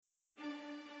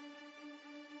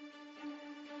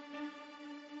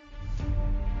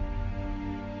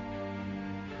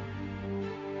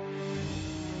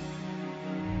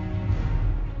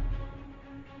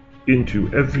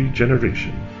into every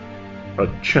generation, a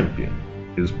champion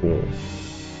is born.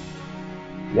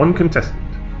 One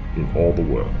contestant in all the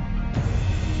world,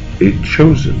 a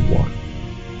chosen one.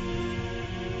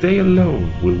 They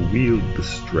alone will wield the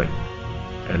strength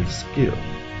and skill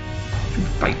to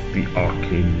fight the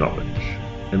arcane knowledge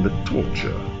and the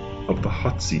torture of the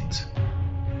hot seat,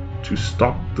 to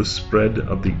stop the spread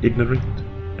of the ignorant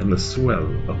and the swell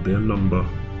of their number.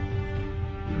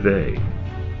 They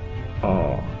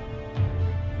are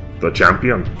the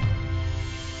champion.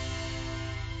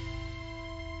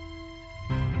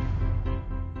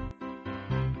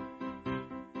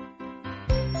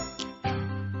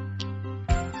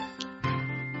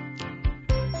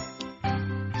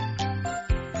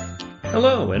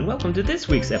 Hello, and welcome to this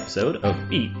week's episode of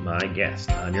Beat My Guest.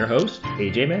 I'm your host,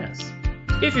 AJ Mass.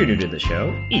 If you're new to the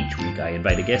show, each week I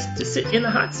invite a guest to sit in the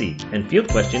hot seat and field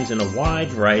questions in a wide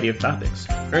variety of topics,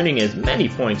 earning as many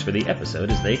points for the episode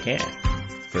as they can.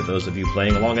 For those of you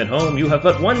playing along at home, you have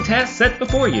but one task set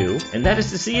before you, and that is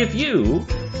to see if you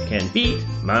can beat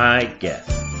my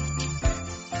guest.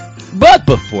 But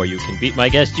before you can beat my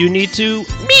guest, you need to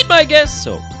meet my guest,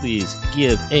 so please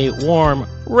give a warm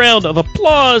round of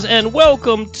applause and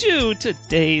welcome to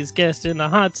today's guest in the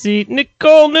hot seat,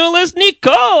 Nicole Newless.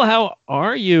 Nicole, how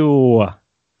are you?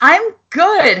 I'm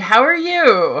good. How are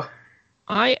you?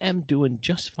 I am doing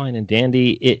just fine and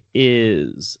dandy. It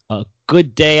is a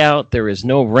good day out. There is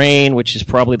no rain, which is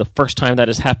probably the first time that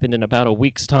has happened in about a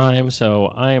week's time. So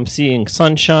I am seeing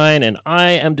sunshine, and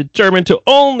I am determined to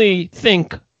only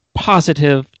think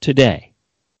positive today.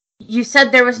 You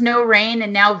said there was no rain,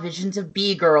 and now visions of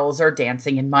bee girls are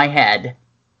dancing in my head.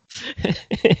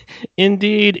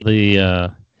 Indeed.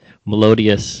 The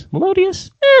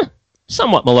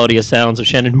somewhat melodious sounds of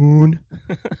Shannon Hoon.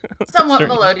 Somewhat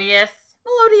melodious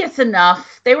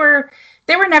enough. They were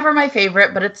never my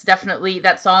favorite, but it's definitely,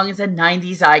 that song is a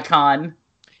 90s icon.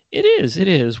 It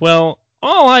is. Well,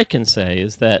 all I can say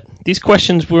is that these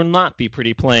questions will not be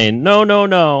pretty plain.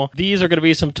 No. These are going to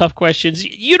be some tough questions.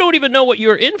 You don't even know what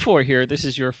you're in for here. This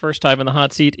is your first time in the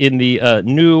hot seat in the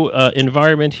new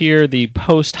environment here, the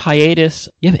post-hiatus.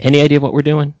 You have any idea what we're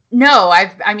doing? No,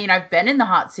 I've been in the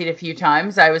hot seat a few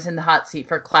times. I was in the hot seat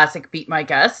for Classic Beat My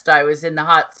Guest. I was in the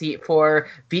hot seat for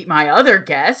Beat My Other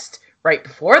Guest right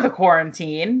before the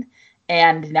quarantine.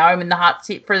 And now I'm in the hot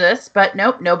seat for this. But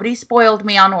nope, nobody spoiled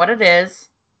me on what it is.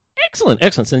 Excellent.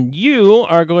 And you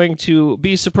are going to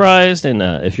be surprised, and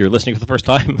if you're listening for the first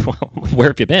time, well, where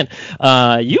have you been?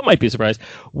 You might be surprised.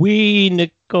 We,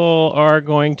 Nicole, are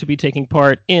going to be taking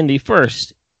part in the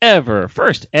first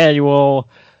annual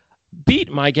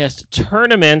Beat My Guest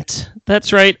tournament.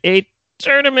 That's right, a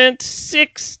tournament.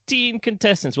 16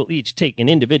 contestants will each take an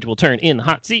individual turn in the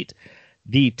hot seat.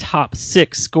 The top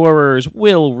 6 scorers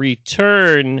will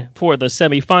return for the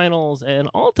semifinals, and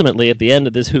ultimately, at the end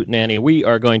of this hootenanny, we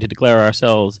are going to declare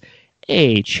ourselves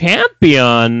a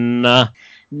champion.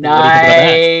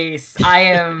 Nice.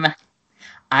 I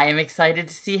am excited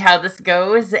to see how this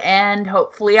goes, and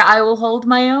hopefully I will hold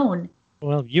my own.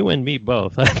 Well, you and me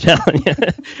both, I'm telling you.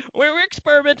 We're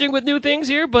experimenting with new things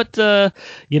here, but, I've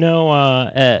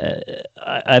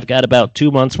got about 2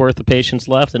 months' worth of patience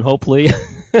left, and hopefully,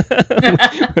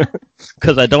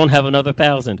 because I don't have another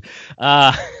 1,000.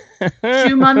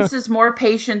 2 months is more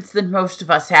patience than most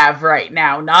of us have right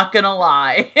now, not gonna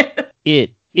lie.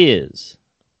 It is.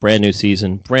 Brand new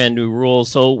season, brand new rules.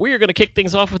 So we're going to kick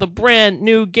things off with a brand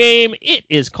new game. It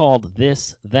is called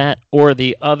This, That, or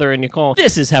the Other. And Nicole,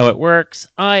 this is how it works.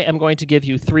 I am going to give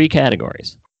you 3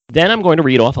 categories. Then I'm going to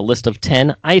read off a list of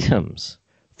 10 items.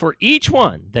 For each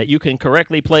one that you can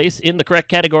correctly place in the correct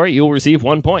category, you'll receive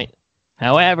 1 point.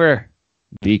 However,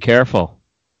 be careful.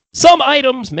 Some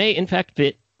items may in fact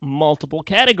fit multiple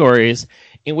categories,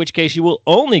 in which case you will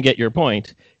only get your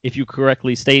point if you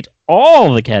correctly state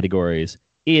all the categories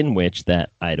in which that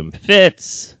item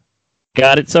fits.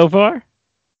 Got it so far?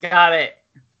 Got it.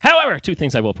 However, 2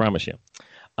 things I will promise you.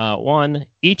 1,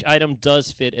 each item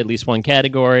does fit at least 1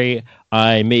 category.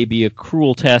 I may be a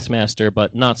cruel taskmaster,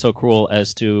 but not so cruel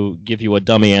as to give you a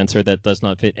dummy answer that does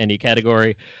not fit any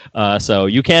category. So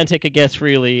you can take a guess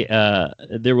freely.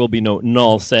 There will be no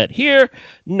null set here.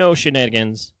 No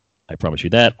shenanigans. I promise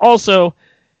you that. Also,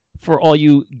 for all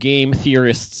you game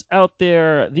theorists out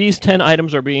there, these 10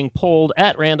 items are being pulled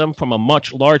at random from a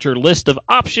much larger list of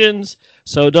options,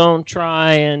 so don't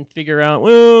try and figure out,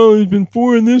 well, there's been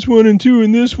 4 in this one and 2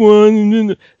 in this one.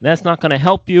 And that's not going to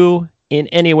help you in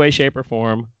any way, shape, or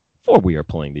form, for we are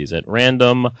pulling these at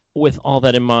random. With all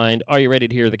that in mind, are you ready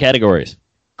to hear the categories?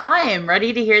 I am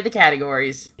ready to hear the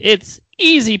categories. It's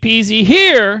easy peasy.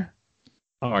 Here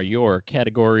are your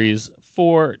categories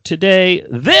for today.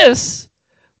 This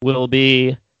will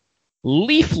be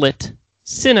leaflet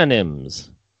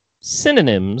synonyms.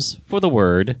 Synonyms for the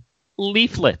word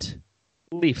leaflet.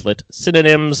 Leaflet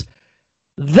synonyms.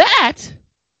 That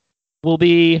will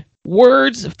be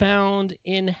words found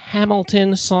in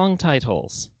Hamilton song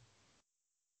titles.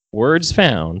 Words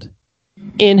found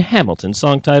in Hamilton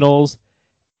song titles.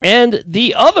 And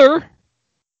the other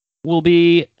will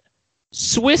be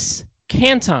Swiss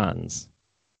cantons.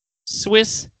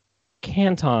 Swiss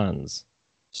cantons.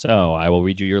 So I will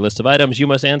read you your list of items. You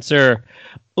must answer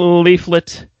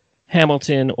leaflet,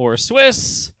 Hamilton, or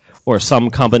Swiss, or some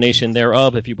combination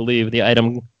thereof if you believe the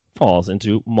item falls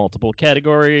into multiple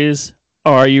categories.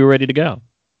 Are you ready to go?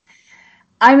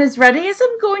 I'm as ready as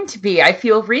I'm going to be. I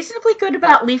feel reasonably good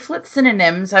about leaflet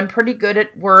synonyms. I'm pretty good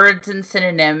at words and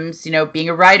synonyms, being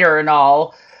a writer and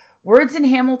all. Words in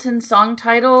Hamilton song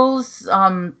titles,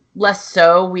 less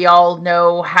so. We all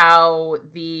know how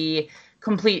the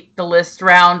complete the list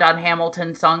round on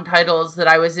Hamilton song titles that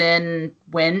I was in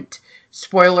went.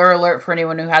 Spoiler alert for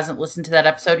anyone who hasn't listened to that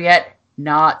episode yet.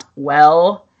 Not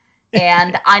well.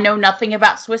 And I know nothing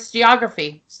about Swiss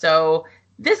geography, so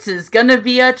this is going to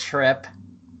be a trip.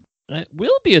 It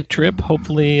will be a trip,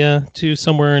 hopefully, to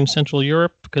somewhere in Central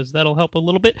Europe, because that'll help a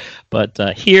little bit. But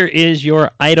here is your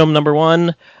item number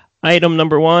one. Item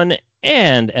number one,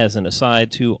 and as an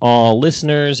aside to all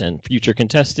listeners and future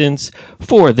contestants,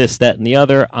 for this, that, and the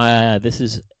other, this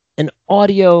is an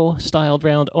audio-styled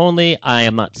round only. I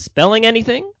am not spelling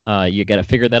anything. You got to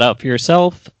figure that out for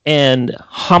yourself. And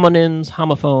homonyms,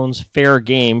 homophones, fair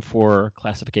game for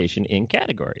classification in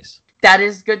categories. That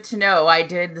is good to know. I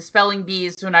did the spelling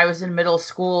bees when I was in middle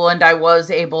school, and I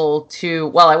was able to,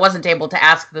 well, I wasn't able to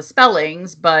ask the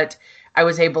spellings, but I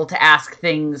was able to ask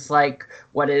things like,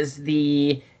 what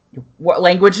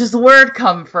language does the word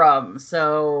come from?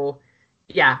 So,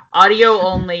 yeah, audio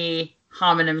only,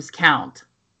 homonyms count.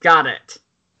 Got it.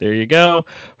 There you go.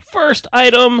 First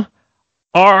item,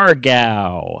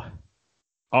 Argao.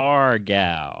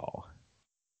 Argao.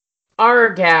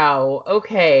 Argao.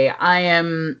 Okay, I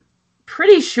am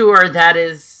pretty sure that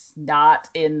is not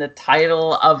in the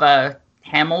title of a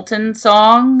Hamilton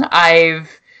song.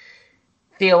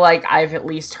 Feel like I've at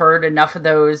least heard enough of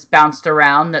those bounced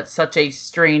around that such a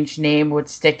strange name would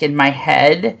stick in my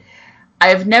head.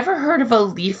 I've never heard of a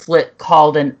leaflet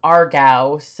called an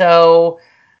Argao, so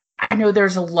I know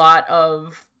there's a lot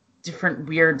of different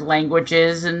weird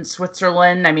languages in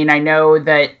Switzerland. I mean, I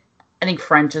think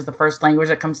French is the first language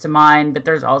that comes to mind, but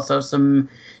there's also some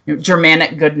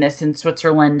Germanic goodness in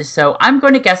Switzerland. So I'm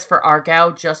going to guess for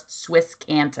Argao, just Swiss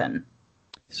canton.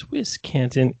 Swiss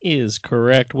canton is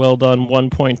correct. Well done. 1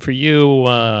 point for you.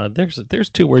 There's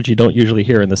two words you don't usually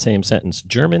hear in the same sentence: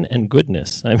 German and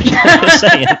goodness. I mean, I'm just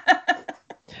saying.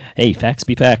 Hey, facts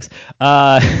be facts.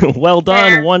 Well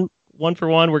done. One for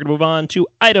one. We're going to move on to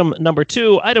item number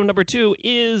two. Item number two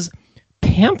is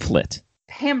pamphlet.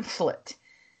 Pamphlet.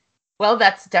 Well,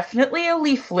 that's definitely a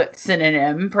leaflet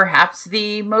synonym, perhaps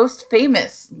the most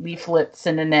famous leaflet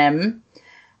synonym.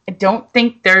 I don't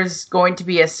think there's going to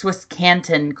be a Swiss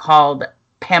canton called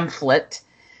pamphlet.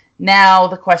 Now,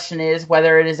 the question is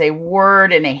whether it is a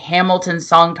word in a Hamilton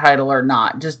song title or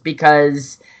not, just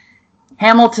because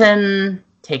Hamilton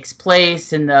takes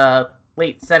place in the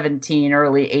late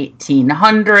early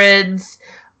 1800s.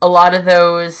 A lot of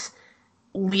those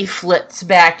leaflets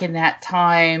back in that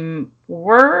time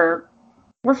were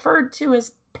referred to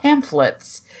as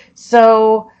pamphlets.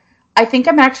 So I think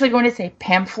I'm actually going to say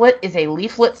pamphlet is a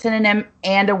leaflet synonym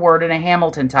and a word in a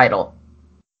Hamilton title.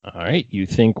 All right, you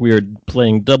think we're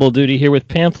playing double duty here with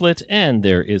pamphlet, and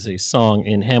there is a song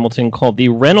in Hamilton called the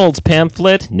Reynolds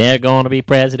Pamphlet. Never gonna be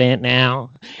president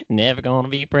now. Never gonna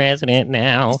be president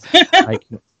now. I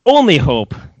can only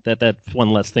hope that that's one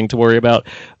less thing to worry about.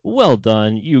 Well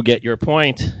done. You get your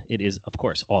point. It is, of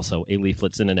course, also a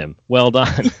leaflet synonym. Well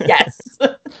done. Yes.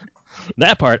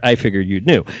 That part I figured you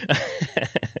knew.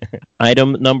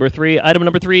 Item number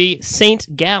three,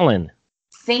 St. Gallen.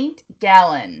 St.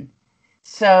 Gallen.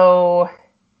 So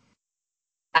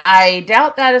I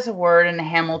doubt that is a word in a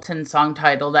Hamilton song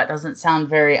title. That doesn't sound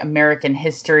very American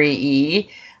history-y.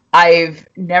 I've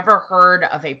never heard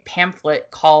of a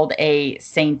pamphlet called a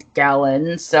St.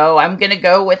 Gallen, so I'm going to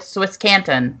go with Swiss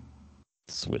canton.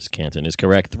 Swiss canton is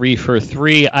correct. 3 for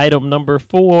 3. Item number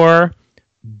 4,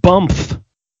 Bumph.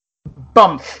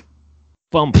 Bumph.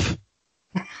 Bumph.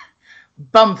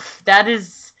 Bumph. That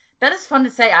is fun to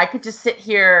say. I could just sit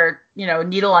here,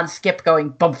 needle on skip going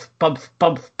bumph, bumph,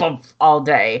 bumph, bumph all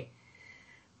day.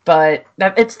 But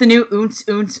it's the new oonce,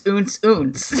 oonce, oonce,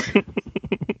 oonce.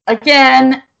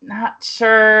 Again, not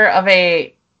sure of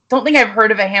a don't think I've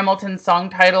heard of a Hamilton song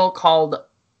title called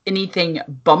anything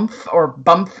Bumph or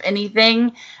Bump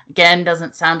anything. Again,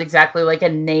 doesn't sound exactly like a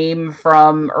name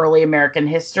from early American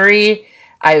history.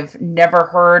 I've never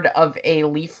heard of a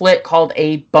leaflet called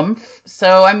a Bumph,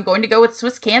 so I'm going to go with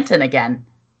Swiss Canton again.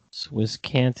 Swiss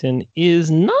Canton is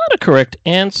not a correct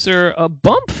answer. A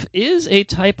Bumph is a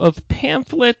type of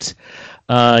pamphlet,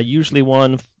 usually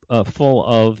one full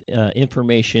of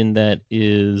information that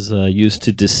is used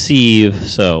to deceive.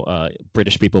 So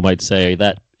British people might say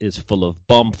that is full of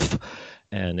bump,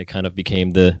 and it kind of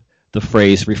became the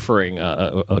phrase referring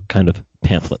a kind of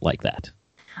pamphlet like that.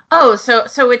 Oh,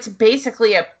 so it's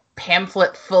basically a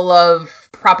pamphlet full of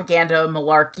propaganda,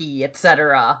 malarkey,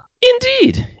 etc.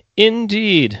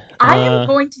 Indeed. I am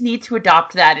going to need to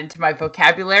adopt that into my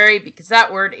vocabulary because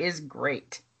that word is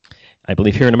great. I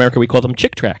believe here in America we call them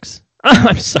chick tracts.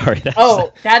 I'm sorry.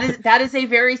 That is a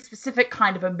very specific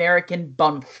kind of American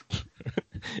bump.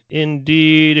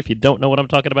 Indeed. If you don't know what I'm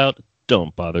talking about,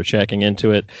 don't bother checking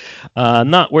into it.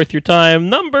 Not worth your time.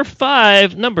 Number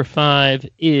five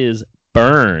is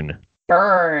Bern.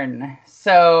 Bern.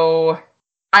 So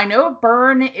I know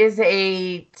Bern is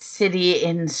a city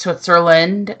in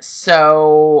Switzerland,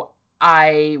 so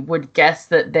I would guess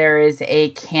that there is a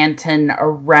canton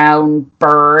around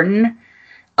Bern.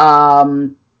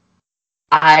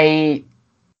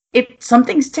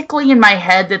 Something's tickling in my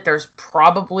head that there's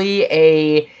probably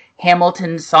a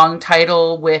Hamilton song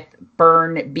title with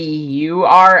Bern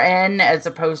B-U-R-N as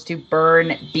opposed to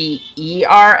Bern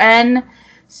B-E-R-N.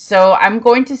 So I'm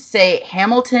going to say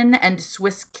Hamilton and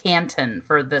Swiss Canton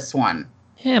for this one.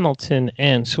 Hamilton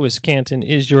and Swiss Canton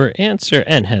is your answer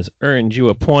and has earned you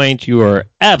a point. You are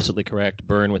absolutely correct.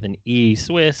 Bern with an E,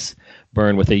 Swiss.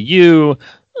 Bern with a U.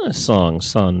 A song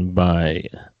sung by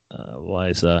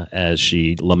Liza as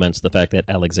she laments the fact that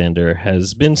Alexander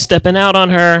has been stepping out on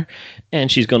her, and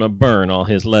she's going to burn all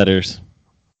his letters.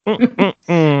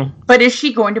 But is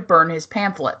she going to burn his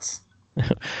pamphlets?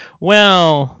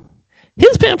 Well,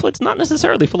 his pamphlet's not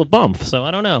necessarily full of bump, so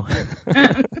I don't know.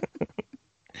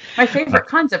 My favorite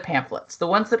kinds of pamphlets, the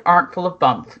ones that aren't full of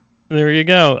bump. There you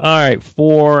go. All right,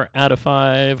 4 out of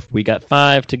 5. We got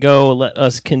 5 to go. Let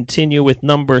us continue with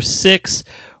number 6,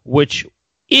 which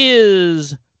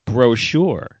is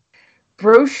brochure.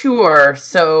 Brochure.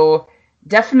 So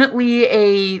definitely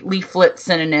a leaflet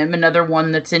synonym, another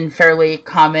one that's in fairly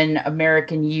common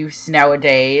American use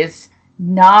nowadays.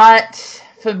 Not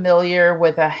familiar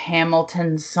with a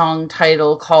Hamilton song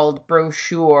title called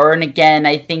Brochure. And again,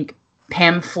 I think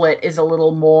pamphlet is a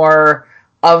little more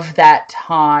of that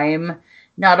time.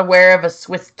 Not aware of a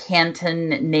Swiss canton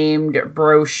named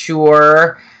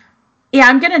Brochure. Yeah,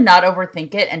 I'm going to not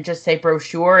overthink it and just say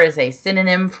brochure is a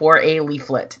synonym for a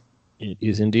leaflet. It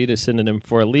is indeed a synonym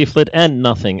for a leaflet and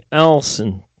nothing else,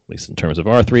 and at least in terms of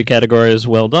our 3 categories.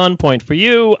 Well done. Point for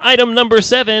you. Item number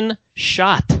 7,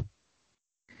 shot.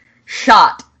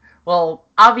 Shot. Well,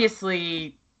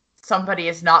 obviously, somebody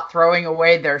is not throwing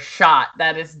away their shot.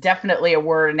 That is definitely a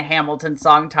word in a Hamilton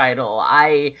song title.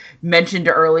 I mentioned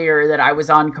earlier that I was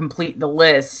on Complete the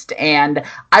List, and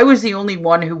I was the only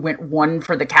one who went 1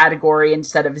 for the category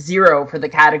instead of 0 for the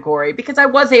category, because I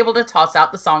was able to toss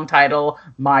out the song title,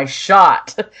 My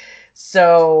Shot.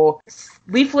 So,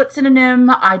 leaflet synonym?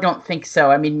 I don't think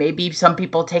so. I mean, maybe some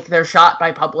people take their shot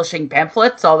by publishing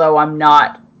pamphlets, although I'm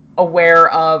not aware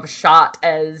of shot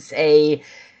as a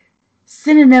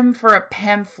synonym for a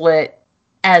pamphlet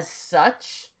as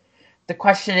such. The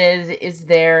question is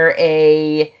there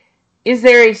a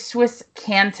Swiss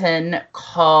canton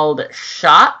called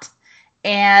Schott?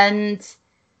 And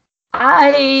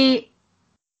I'm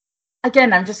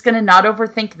just going to not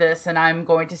overthink this, and I'm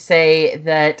going to say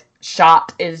that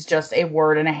Schott is just a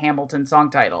word in a Hamilton song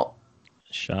title.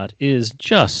 Shot is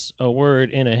just a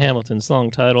word in a Hamilton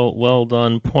song title. Well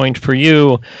done. Point for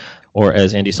you. Or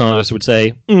as Andy Saunders would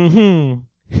say, mm-hmm.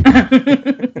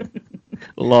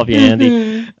 Love you,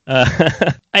 Andy.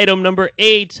 Item number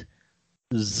 8,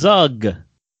 Zug.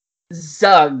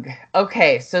 Zug.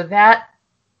 Okay, so that,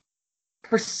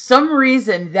 for some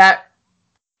reason, that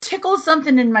tickles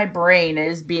something in my brain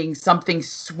as being something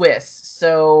Swiss.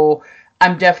 So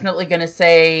I'm definitely going to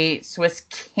say Swiss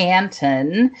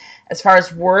canton. As far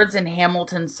as words in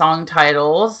Hamilton song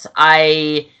titles,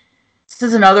 this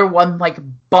is another one like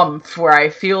bump, where I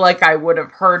feel like I would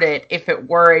have heard it if it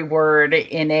were a word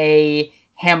in a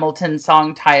Hamilton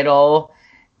song title.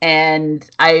 And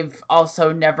I've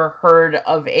also never heard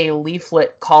of a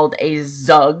leaflet called a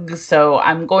Zug, so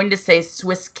I'm going to say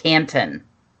Swiss canton.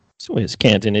 Swiss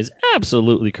canton is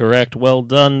absolutely correct. Well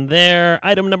done there.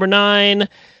 Item number 9,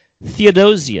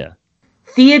 Theodosia.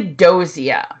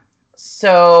 Theodosia.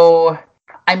 So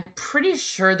I'm pretty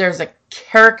sure there's a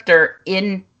character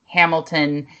in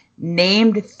Hamilton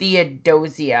named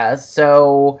Theodosia,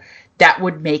 so that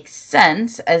would make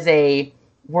sense as a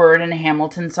word in a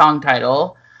Hamilton song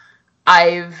title.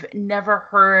 I've never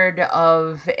heard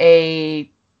of a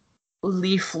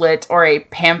leaflet or a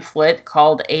pamphlet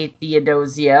called a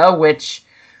Theodosia, which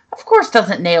of course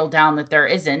doesn't nail down that there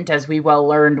isn't, as we well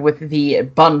learned with the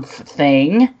Bunf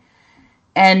thing.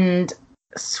 And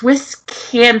Swiss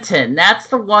Canton, that's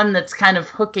the one that's kind of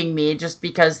hooking me, just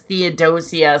because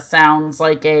Theodosia sounds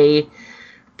like a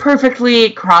perfectly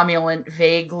cromulent,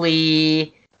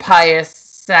 vaguely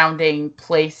pious-sounding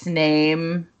place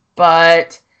name.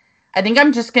 But I think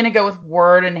I'm just going to go with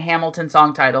word and Hamilton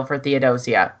song title for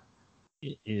Theodosia.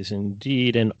 It is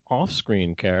indeed an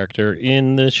off-screen character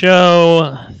in the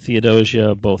show.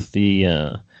 Theodosia, both the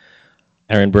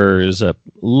Aaron Burr's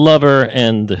lover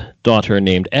and daughter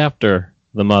named after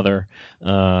the mother,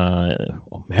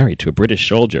 married to a British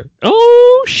soldier.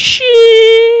 Oh,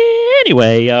 shit!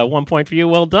 Anyway, 1 point for you.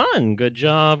 Well done. Good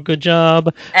job. Good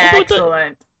job.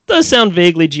 Excellent. Does sound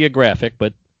vaguely geographic,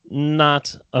 but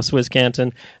not a Swiss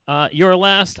Canton. Your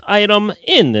last item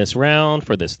in this round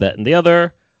for this, that, and the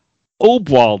other,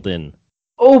 Obwalden.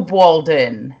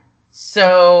 Obwalden.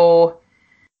 So,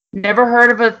 never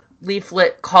heard of a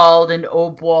leaflet called an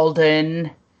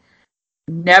Obwalden.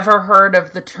 Never heard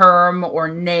of the term or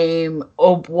name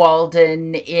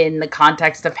Obwalden in the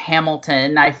context of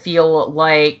Hamilton. I feel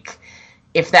like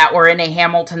if that were in a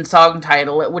Hamilton song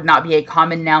title, it would not be a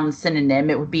common noun synonym.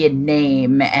 It would be a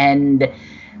name, and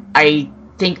I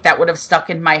think that would have stuck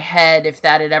in my head if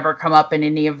that had ever come up in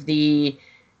any of the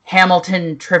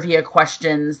Hamilton trivia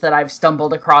questions that I've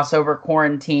stumbled across over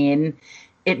quarantine.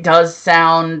 It does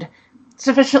sound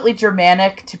sufficiently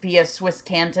Germanic to be a Swiss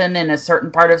canton in a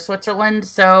certain part of Switzerland,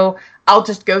 so I'll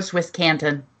just go Swiss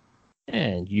canton.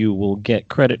 And you will get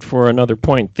credit for another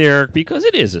point there, because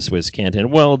it is a Swiss canton.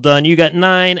 Well done. You got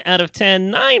 9 out of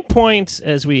 10. 9 points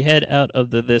as we head out of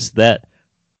the this, that,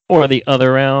 or the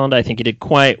other round. I think you did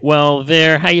quite well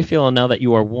there. How you feeling now that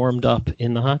you are warmed up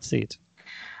in the hot seat?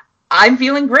 I'm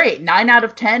feeling great. 9 out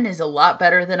of 10 is a lot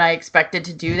better than I expected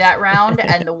to do that round.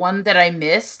 And the one that I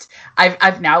missed,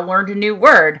 I've now learned a new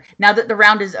word. Now that the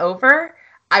round is over,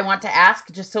 I want to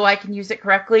ask, just so I can use it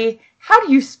correctly, how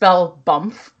do you spell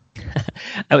bump?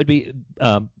 That would be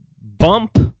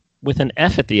bump with an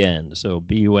F at the end. So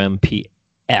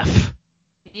B-U-M-P-F.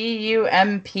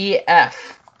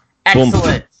 B-U-M-P-F.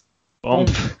 Excellent. Bump.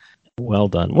 Well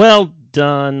done. Well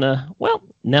done. Well,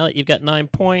 now that you've got 9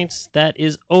 points, that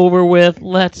is over with.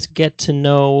 Let's get to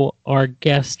know our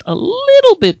guest a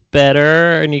little bit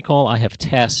better. Nicole, I have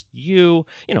tasked you.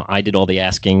 I did all the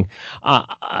asking.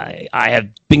 I have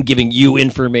been giving you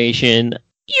information.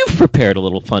 You've prepared a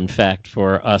little fun fact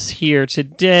for us here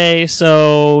today.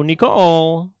 So,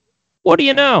 Nicole, what do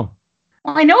you know?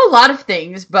 Well, I know a lot of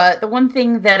things, but the one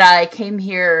thing that I came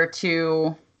here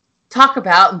to talk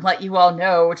about and let you all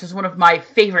know, which is one of my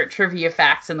favorite trivia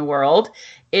facts in the world,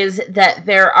 is that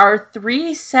there are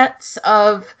 3 sets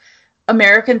of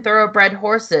American thoroughbred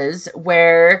horses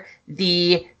where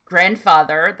the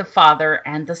grandfather, the father,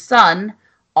 and the son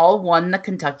all won the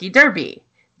Kentucky Derby.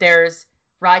 There's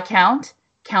Viscount,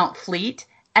 Count Fleet,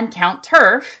 and Count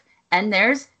Turf, and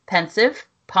there's Pensive,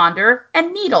 Ponder,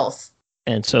 and Needles.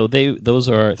 And so those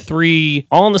are 3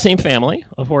 all in the same family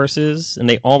of horses, and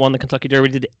they all won the Kentucky Derby.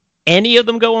 Did any of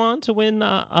them go on to win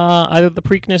either the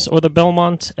Preakness or the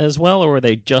Belmont as well, or were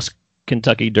they just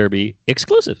Kentucky Derby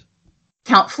exclusive?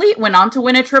 Count Fleet went on to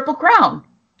win a Triple Crown.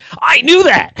 I knew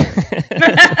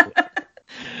that!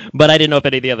 But I didn't know if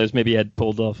any of the others maybe had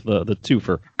pulled off the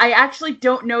twofer. I actually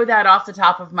don't know that off the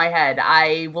top of my head.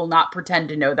 I will not pretend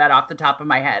to know that off the top of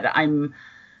my head.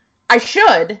 I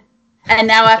should. And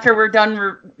now after we're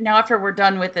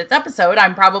done with this episode,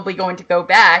 I'm probably going to go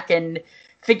back and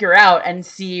figure out and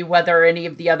see whether any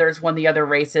of the others won the other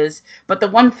races. But the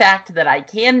one fact that I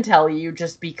can tell you,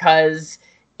 just because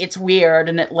it's weird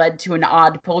and it led to an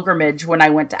odd pilgrimage when I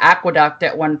went to Aqueduct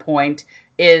at one point,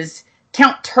 is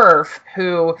Count Turf,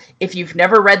 who, if you've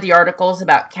never read the articles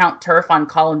about Count Turf on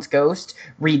Colin's Ghost,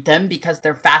 read them because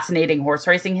they're fascinating horse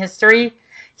racing history.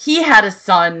 He had a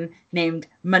son named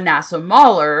Manasseh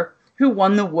Mahler who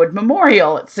won the Wood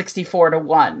Memorial at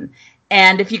 64-1.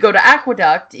 And if you go to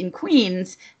Aqueduct in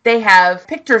Queens, they have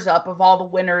pictures up of all the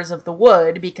winners of the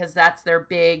Wood, because that's their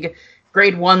big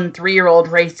grade 1 3-year-old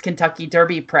race Kentucky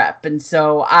Derby prep. And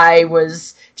so I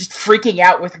was just freaking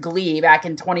out with glee back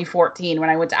in 2014 when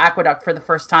I went to Aqueduct for the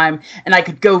first time, and I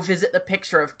could go visit the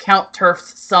picture of Count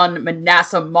Turf's son,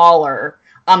 Manasseh Mahler,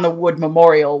 on the wood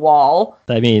memorial wall.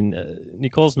 I mean,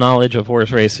 Nicole's knowledge of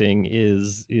horse racing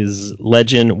is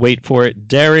legend. Wait for it,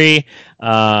 Derry.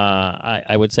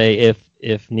 I would say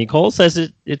if Nicole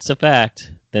says it's a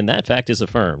fact, then that fact is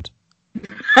affirmed.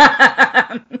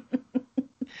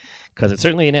 Because it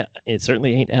certainly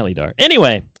ain't Alidar.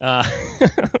 Anyway,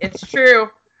 it's true.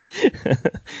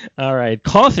 All right,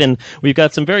 Coffin. We've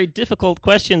got some very difficult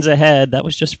questions ahead. That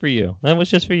was just for you.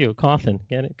 Coffin.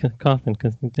 Get it? Coffin.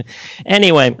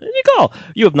 Anyway, Nicole,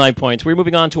 you have 9 points. We're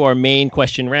moving on to our main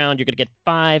question round. You're going to get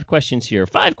 5 questions here.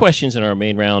 5 questions in our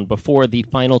main round before the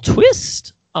final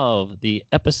twist of the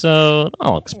episode.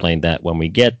 I'll explain that when we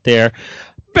get there.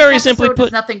 Very simply put,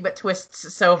 is nothing but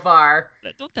twists so far.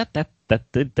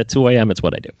 That's who I am. It's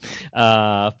what I do.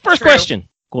 First question.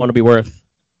 Going to be worth.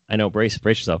 I know, brace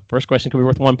yourself. First question could be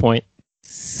worth 1 point.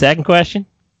 Second question,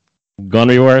 going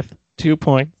to be worth 2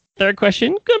 points. Third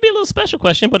question, going to be a little special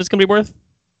question, but it's going to be worth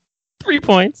 3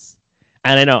 points.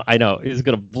 And I know, it's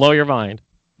going to blow your mind.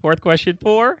 Fourth question,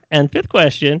 4, and fifth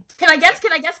question. Can I guess?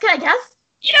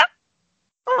 Yeah.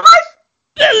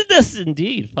 5? This is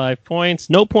indeed 5 points.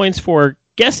 No points for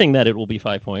guessing that it will be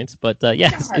 5 points, but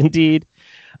yes, God. Indeed.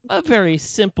 A very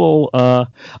simple, I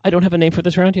don't have a name for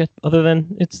this round yet, other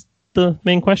than it's the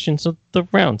main questions of the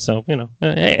round. So,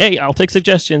 hey, I'll take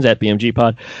suggestions at BMG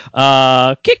Pod.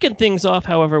 Kicking things off,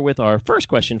 however, with our first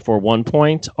question for 1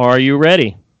 point. Are you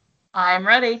ready? I'm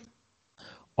ready.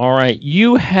 All right.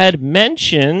 You had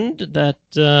mentioned that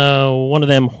one of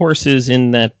them horses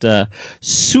in that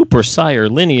super sire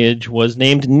lineage was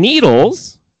named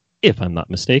Needles, if I'm not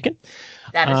mistaken.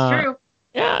 That is true.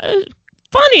 Yeah.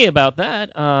 Funny about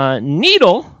that.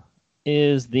 Needle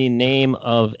is the name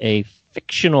of a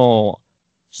fictional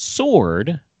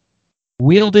sword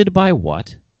wielded by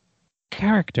what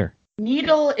character?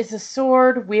 Needle is a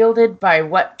sword wielded by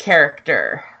what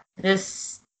character?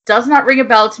 This does not ring a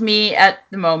bell to me at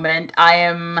the moment. I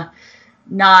am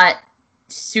not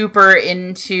super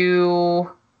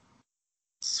into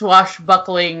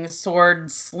swashbuckling,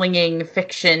 sword-slinging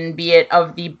fiction, be it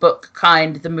of the book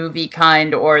kind, the movie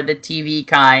kind, or the TV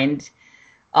kind.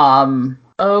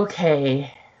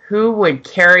 Okay. Who would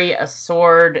carry a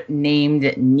sword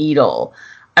named Needle?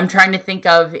 I'm trying to think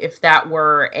of if that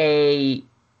were a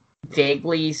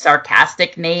vaguely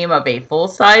sarcastic name of a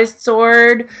full-sized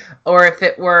sword, or if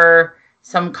it were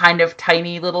some kind of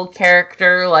tiny little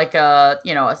character, like a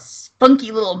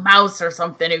spunky little mouse or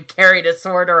something who carried a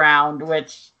sword around,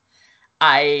 which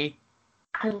I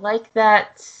like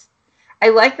that. I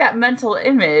like that mental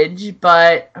image,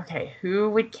 but okay, who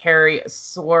would carry a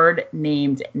sword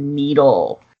named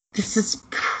Needle? This is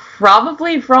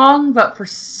probably wrong, but for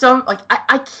some,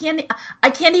 I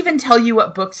can't even tell you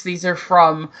what books these are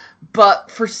from,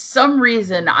 but for some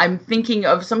reason I'm thinking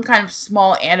of some kind of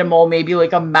small animal, maybe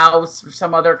like a mouse or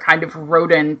some other kind of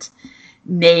rodent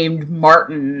named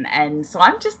Martin, and so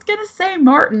I'm just gonna say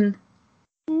Martin.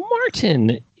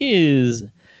 Martin is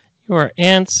your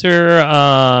answer.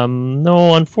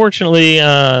 No, unfortunately,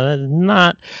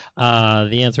 not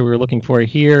the answer we were looking for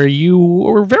here. You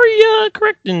were very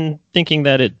correct in thinking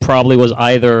that it probably was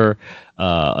either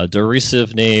a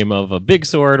derisive name of a big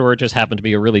sword or it just happened to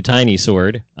be a really tiny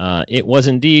sword. It was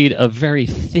indeed a very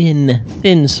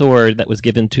thin sword that was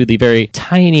given to the very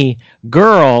tiny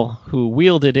girl who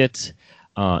wielded it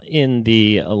in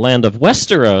the land of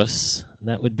Westeros.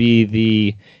 That would be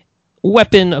the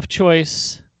weapon of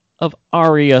choice of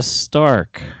Arya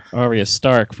Stark. Arya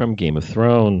Stark from Game of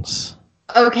Thrones.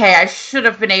 Okay, I should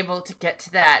have been able to get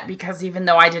to that, because even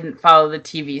though I didn't follow the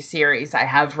TV series, I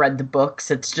have read the books.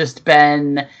 It's just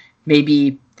been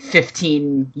maybe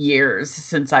 15 years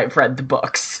since I've read the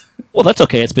books. Well, that's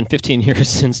okay. It's been 15 years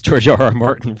since George R.R.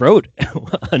 Martin wrote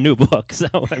a new book. So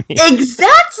I mean,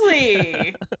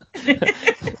 exactly!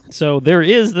 So there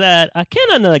is that. I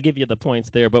cannot give you the points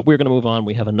there, but we're going to move on.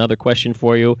 We have another question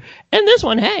for you. And this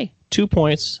one, hey, 2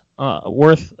 points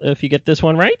worth if you get this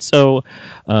one right. So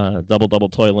double,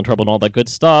 toil and trouble and all that good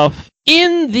stuff.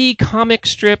 In the comic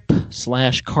strip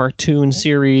 / cartoon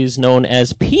series known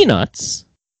as Peanuts,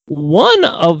 one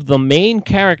of the main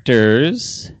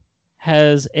characters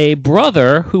has a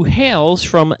brother who hails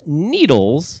from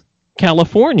Needles,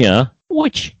 California.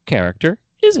 Which character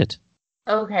is it?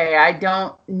 Okay, I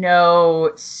don't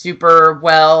know super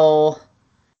well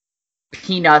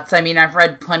Peanuts. I mean, I've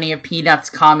read plenty of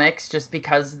Peanuts comics just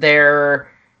because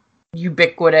they're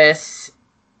ubiquitous.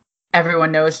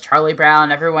 Everyone knows Charlie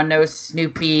Brown. Everyone knows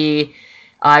Snoopy.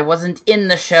 I wasn't in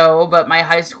the show, but my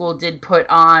high school did put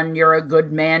on You're a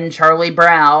Good Man, Charlie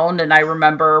Brown, and I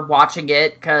remember watching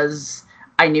it because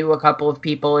I knew a couple of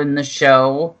people in the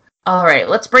show. All right,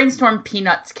 let's brainstorm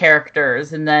Peanuts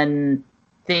characters and then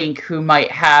think who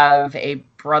might have a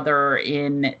brother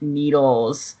in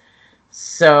Needles.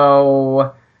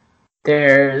 So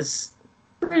there's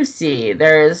Lucy,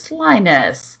 there's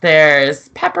Linus, there's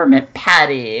Peppermint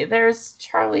Patty, there's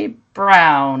Charlie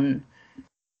Brown,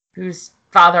 whose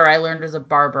father I learned was a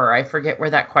barber. I forget where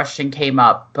that question came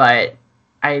up, but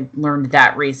I learned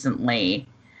that recently.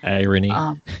 Irony.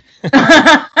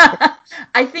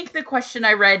 I think the question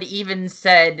I read even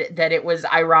said that it was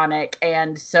ironic,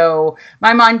 and so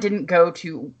my mind didn't go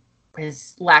to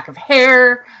his lack of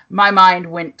hair. My mind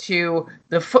went to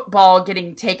the football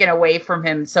getting taken away from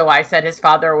him, so I said his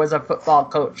father was a football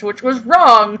coach, which was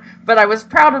wrong, but I was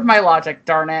proud of my logic,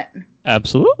 darn it.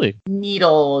 Absolutely.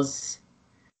 Needles.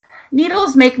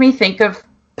 Needles make me think of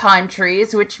pine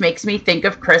trees, which makes me think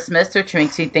of Christmas, which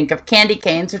makes me think of candy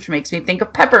canes, which makes me think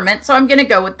of peppermint, so I'm going to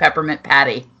go with Peppermint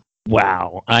Patty.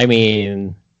 Wow. I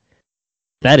mean,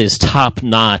 that is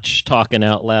top-notch talking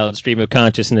out loud stream of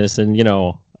consciousness, and,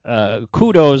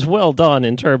 kudos, well done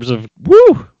in terms of,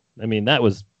 woo! I mean, that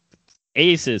was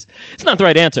aces. It's not the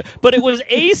right answer, but it was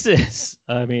aces.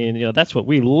 I mean, that's what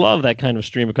we love, that kind of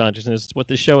stream of consciousness. It's what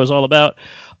this show is all about.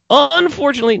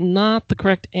 Unfortunately, not the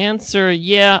correct answer.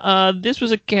 Yeah, this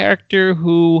was a character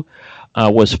who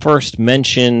was first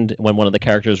mentioned when one of the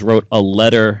characters wrote a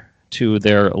letter to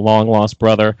their long-lost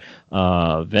brother.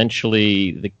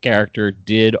 Eventually, the character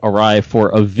did arrive for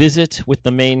a visit with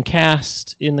the main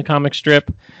cast in the comic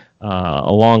strip,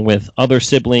 along with other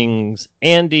siblings,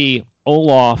 Andy,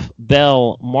 Olaf,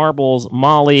 Belle, Marbles,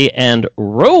 Molly, and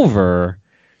Rover.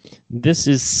 This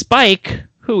is Spike,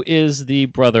 who is the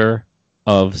brother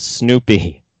of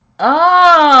Snoopy.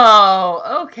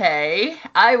 Oh, okay.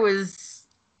 I was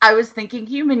thinking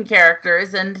human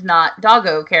characters and not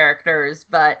doggo characters,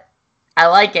 but I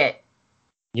like it.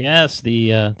 Yes,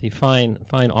 the fine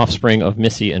offspring of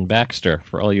Missy and Baxter,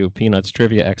 for all you Peanuts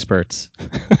trivia experts.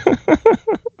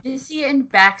 Missy and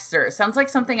Baxter sounds like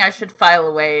something I should file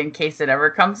away in case it ever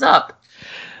comes up.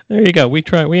 There you go. We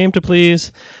aim to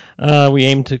please. We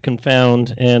aim to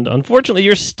confound, and unfortunately,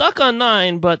 you're stuck on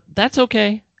 9, but that's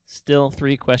okay. Still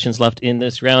 3 questions left in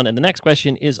this round, and the next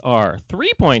question is our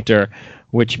 3-pointer,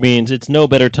 which means it's no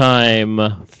better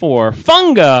time for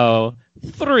Fungo,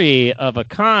 3 of a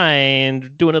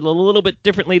kind, doing it a little bit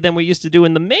differently than we used to do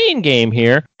in the main game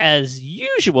here. As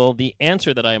usual, the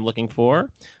answer that I am looking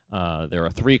for, there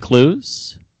are 3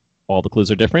 clues. All the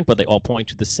clues are different, but they all point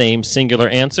to the same singular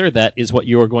answer. That is what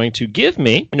you are going to give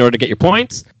me in order to get your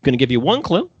points. I'm going to give you 1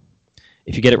 clue.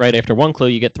 If you get it right after 1 clue,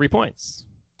 you get 3 points.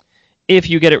 If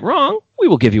you get it wrong, we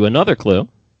will give you another clue.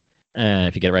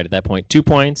 If you get it right at that point, 2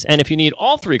 points. And if you need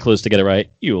all 3 clues to get it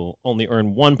right, you'll only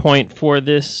earn 1 point for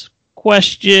this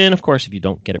question. Of course, if you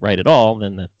don't get it right at all,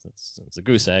 then that's a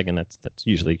goose egg, and that's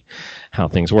usually how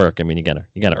things work. I mean, you gotta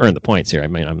earn the points here. I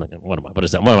mean, what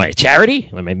is that? What am I, a charity?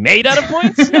 Am I made out of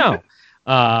points? No.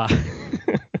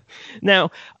 Now,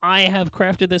 I have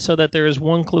crafted this so that there is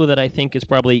 1 clue that I think is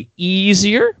probably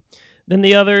easier than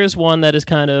the others, one that is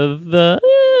kind of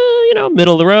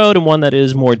middle of the road, and one that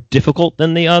is more difficult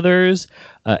than the others.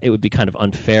 It would be kind of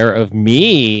unfair of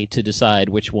me to decide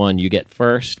which one you get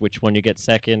first, which one you get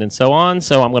second, and so on.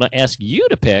 So I'm going to ask you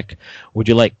to pick. Would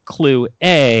you like clue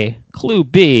A, clue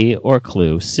B, or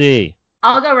clue C?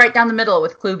 I'll go right down the middle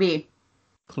with clue B.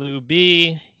 Clue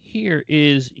B. Here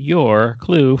is your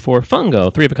clue for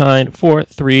Fungo. 3 of a kind for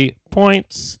 3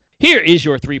 points. Here is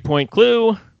your 3-point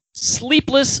clue.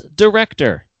 Sleepless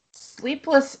Director.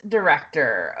 Sleepless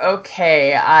Director.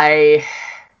 Okay, I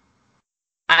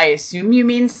assume you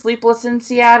mean Sleepless in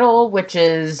Seattle, which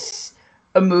is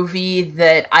a movie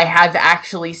that I have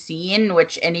actually seen,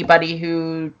 which anybody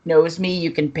who knows me,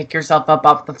 you can pick yourself up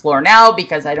off the floor now,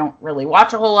 because I don't really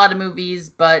watch a whole lot of movies,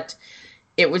 but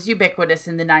it was ubiquitous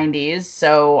in the 90s,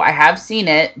 so I have seen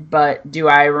it, but do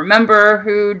I remember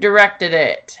who directed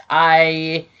it?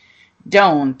 I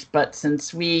don't, but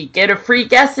since we get a free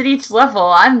guess at each level,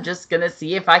 I'm just gonna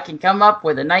see if I can come up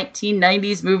with a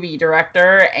 1990s movie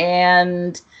director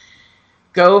and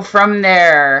go from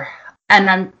there. And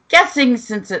I'm guessing,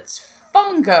 since it's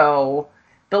Fungo,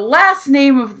 the last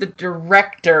name of the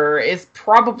director is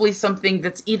probably something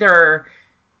that's either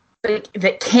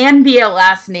that can be a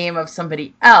last name of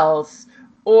somebody else,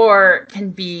 or can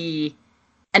be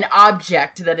an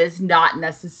object that is not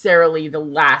necessarily the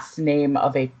last name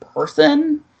of a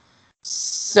person.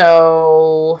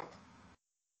 So,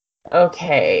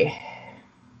 okay.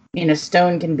 A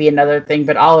Stone can be another thing,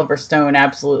 but Oliver Stone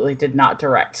absolutely did not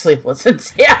direct Sleepless in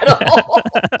Seattle.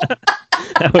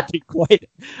 That would be quite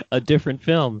a different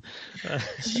film.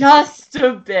 Just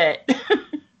a bit.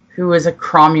 Who was a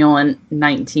cromulent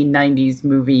 1990s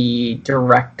movie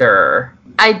director?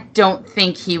 I don't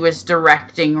think he was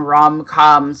directing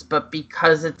rom-coms, but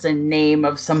because it's a name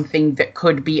of something that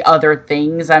could be other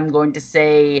things, I'm going to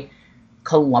say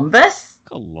Columbus.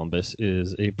 Columbus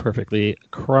is a perfectly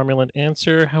cromulent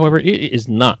answer. However, it is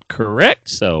not correct.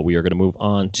 So we are going to move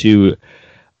on to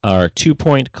our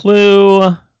 2-point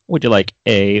clue. Would you like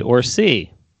A or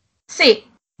C? C.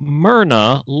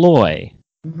 Myrna Loy.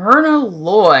 Myrna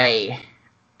Loy.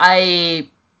 I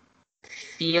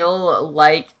feel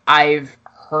like I've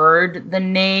heard the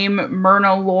name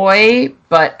Myrna Loy,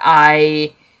 but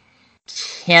I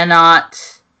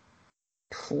cannot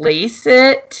place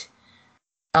it.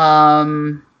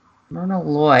 Myrna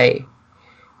Loy.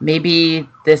 Maybe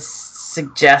this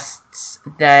suggests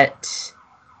that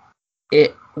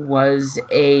it was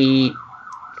a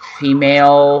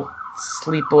female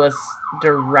sleepless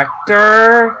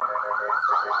director.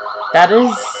 That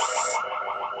is...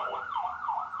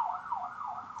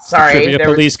 Sorry. Trivia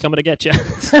police coming to get you.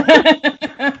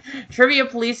 Trivia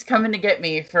police coming to get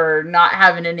me for not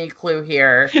having any clue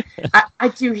here. I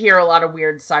do hear a lot of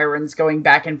weird sirens going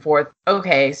back and forth.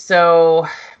 Okay, so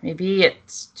maybe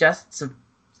it's just a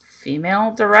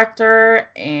female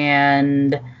director,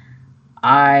 and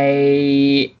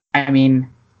I'm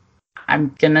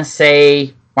gonna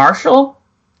say Marshall.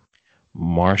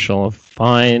 Marshall, a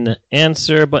fine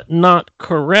answer, but not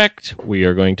correct. We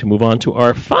are going to move on to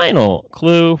our final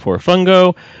clue for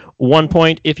Fungo. 1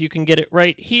 point if you can get it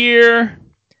right here.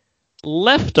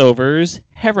 Leftovers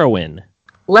heroine.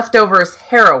 Leftovers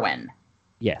heroine.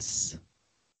 Yes.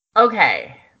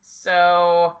 Okay,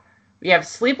 so we have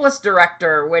Sleepless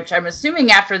Director, which I'm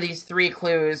assuming after these 3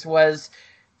 clues was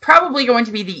probably going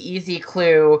to be the easy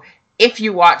clue if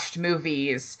you watched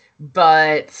movies,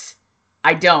 but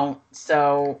I don't,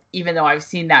 so even though I've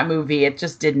seen that movie, it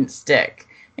just didn't stick.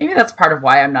 Maybe that's part of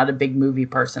why I'm not a big movie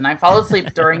person. I fall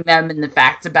asleep during them, and the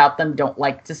facts about them don't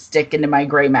like to stick into my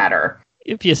gray matter.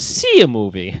 If you see a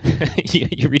movie,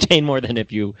 you retain more than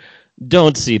if you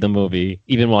don't see the movie,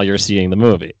 even while you're seeing the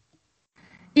movie.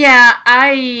 Yeah,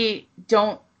 I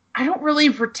don't really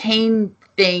retain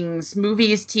things,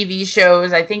 movies, TV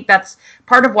shows. I think that's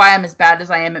part of why I'm as bad as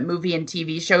I am at movie and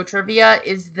TV show trivia,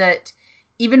 is that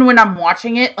even when I'm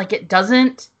watching it, like,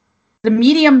 the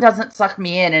medium doesn't suck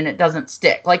me in and it doesn't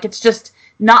stick. Like, it's just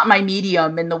not my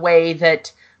medium in the way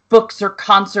that books or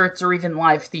concerts or even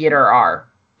live theater are.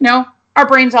 You know, our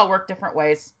brains all work different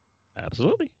ways.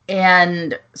 Absolutely.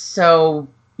 And so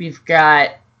we've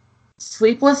got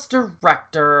Sleepless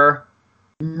Director,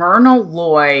 Myrna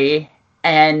Loy,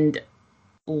 and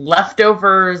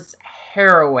Leftovers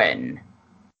heroine.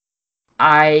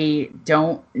 I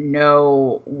don't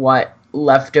know what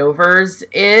Leftovers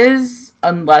is,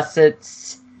 unless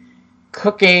it's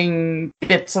cooking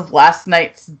bits of last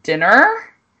night's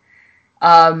dinner.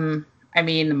 The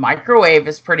microwave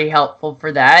is pretty helpful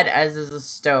for that, as is a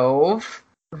stove.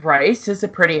 Rice is a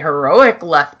pretty heroic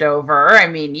leftover.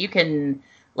 You can,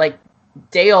 like,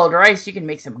 day-old rice, you can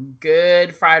make some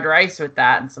good fried rice with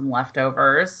that and some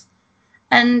leftovers.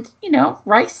 And,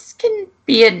 rice can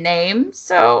be a name,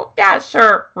 so, yeah,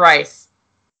 sure, rice.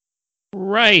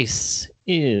 Rice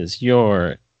is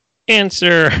your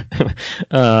answer.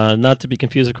 Not to be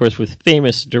confused, of course, with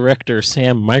famous director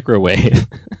Sam Microwave.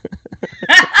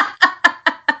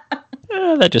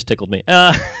 That just tickled me.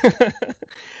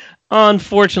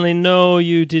 Unfortunately, no,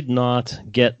 you did not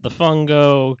get the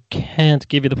Fungo. Can't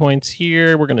give you the points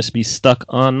here. We're going to be stuck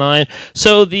on 9.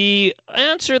 So the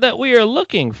answer that we are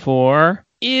looking for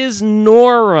is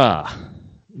Nora.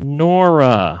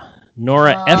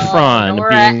 Nora Ephron,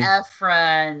 being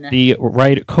Ephron, the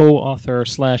co-author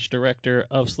 / director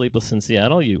of Sleepless in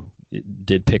Seattle. You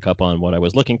did pick up on what I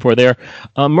was looking for there.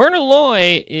 Myrna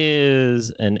Loy is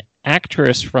an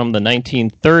actress from the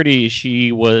 1930s.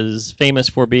 She was famous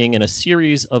for being in a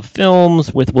series of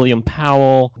films with William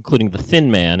Powell, including The Thin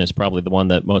Man is probably the one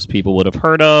that most people would have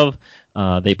heard of.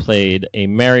 They played a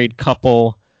married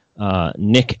couple,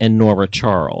 Nick and Nora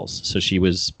Charles. So she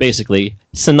was basically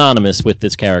synonymous with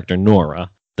this character,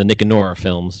 Nora. The Nick and Nora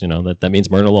films, that means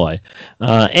Myrna Loy.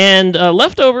 And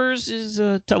Leftovers is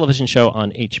a television show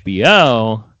on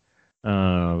HBO.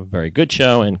 Very good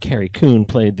show, and Carrie Coon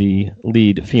played the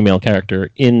lead female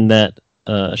character in that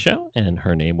show, and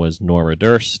her name was Nora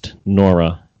Durst.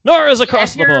 Nora's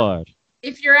across the board.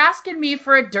 If you're asking me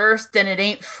for a Durst and it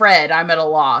ain't Fred, I'm at a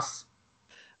loss.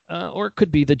 Or it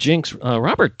could be the Jinx,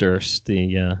 Robert Durst,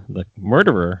 the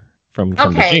murderer from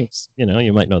the Jinx.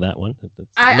 You might know that one.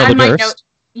 I might know.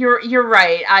 You're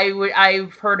right.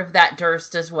 I've heard of that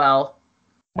Durst as well.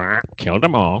 Killed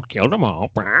them all.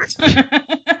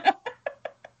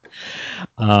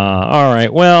 All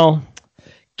right. Well,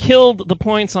 killed the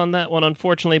points on that one,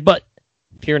 unfortunately, but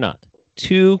fear not.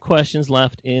 2 questions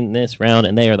left in this round,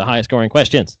 and they are the highest scoring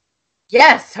questions.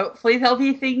 Yes, hopefully there'll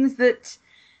be things that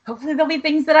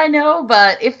I know,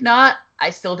 but if not,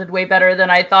 I still did way better than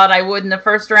I thought I would in the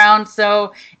first round,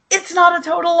 so it's not a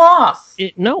total loss.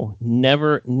 No,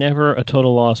 never a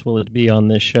total loss will it be on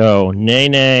this show.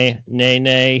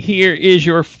 Nay. Here is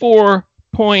your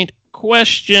 4-point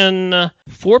question.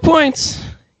 4 points.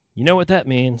 You know what that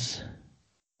means.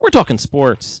 We're talking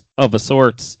sports of a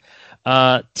sorts.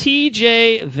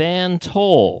 TJ Van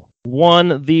Tol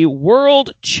won the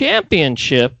World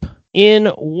Championship in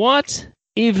what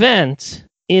event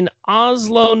in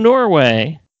Oslo,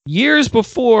 Norway, years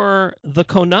before the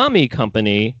Konami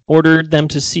company ordered them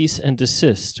to cease and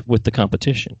desist with the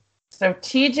competition? So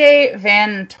TJ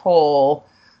Van Tol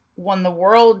won the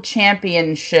World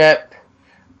Championship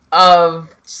of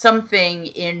something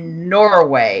in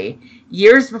Norway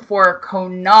years before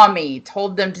Konami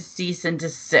told them to cease and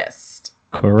desist.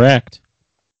 Correct.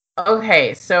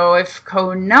 Okay, so if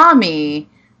Konami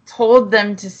told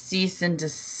them to cease and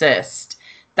desist,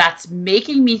 that's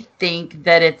making me think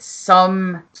that it's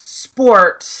some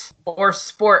sport or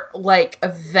sport-like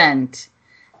event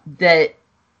that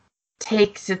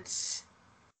takes itself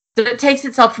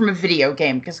from a video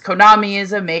game, because Konami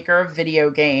is a maker of video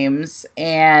games.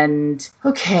 And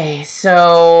okay,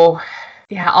 so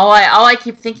yeah, all I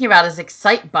keep thinking about is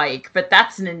Excite Bike, but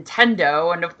that's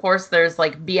Nintendo, and of course there's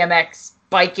like BMX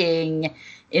biking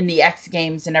in the X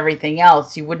Games and everything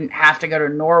else. You wouldn't have to go to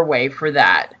Norway for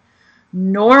that.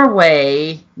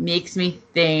 Norway makes me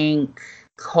think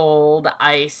cold,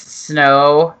 ice,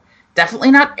 snow.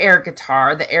 Definitely not air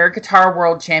guitar. The air guitar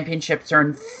world championships are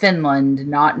in Finland,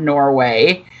 not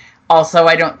Norway. Also,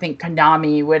 I don't think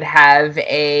Konami would have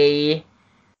a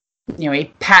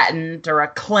patent or a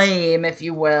claim, if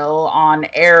you will, on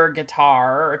air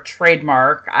guitar, or a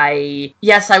trademark.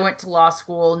 Yes, I went to law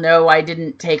school. No, I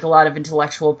didn't take a lot of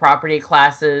intellectual property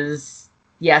classes.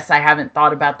 Yes, I haven't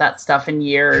thought about that stuff in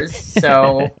years.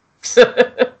 So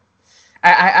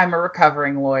I'm a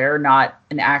recovering lawyer, not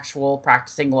an actual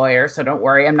practicing lawyer. So don't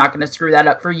worry, I'm not going to screw that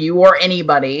up for you or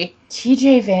anybody.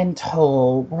 TJ Van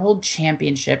Tol, World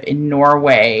Championship in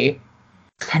Norway.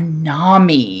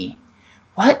 Konami.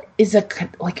 What is a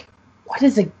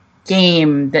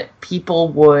game that people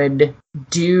would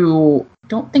do? I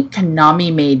don't think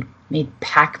Konami made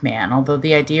Pac-Man, although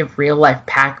the idea of real life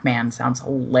Pac-Man sounds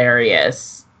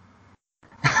hilarious.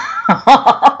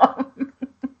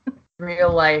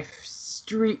 Real life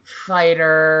Street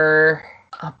Fighter,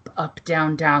 up,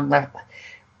 down, left.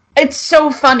 It's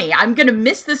so funny. I'm going to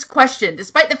miss this question,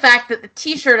 despite the fact that the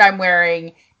t-shirt I'm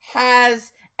wearing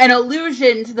has an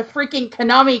allusion to the freaking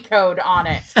Konami code on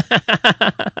it.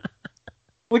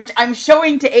 Which I'm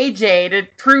showing to AJ to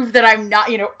prove that I'm not,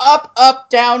 up,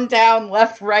 down,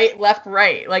 left, right.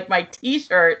 Like, my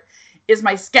t-shirt is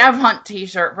my Scav Hunt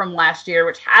t-shirt from last year,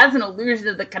 which has an allusion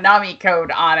to the Konami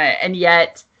code on it, and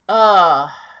yet, I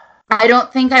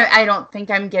don't think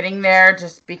I'm getting there,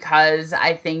 just because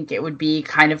I think it would be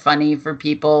kind of funny for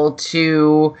people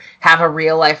to have a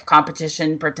real life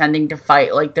competition pretending to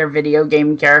fight like they're video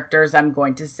game characters. I'm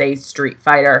going to say Street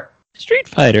Fighter. Street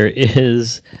Fighter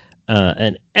is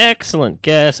an excellent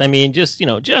guess. I mean, just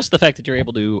the fact that you're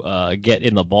able to get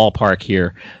in the ballpark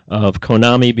here of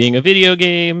Konami being a video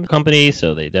game company,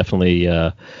 so they definitely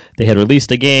they had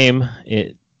released a game.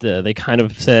 They kind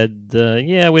of said,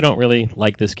 we don't really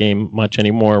like this game much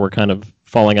anymore. We're kind of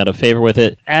falling out of favor with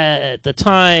it. At the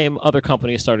time, other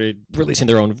companies started releasing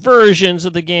their own versions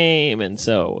of the game, and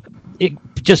so it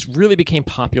just really became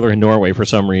popular in Norway for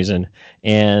some reason.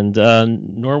 And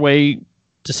Norway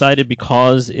decided,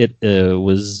 because it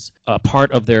was a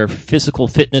part of their physical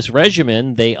fitness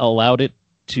regimen, they allowed it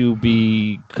to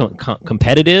be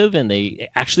competitive, and they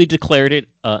actually declared it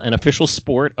an official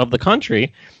sport of the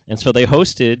country. And so they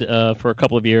hosted for a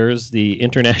couple of years the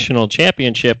international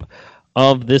championship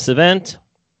of this event.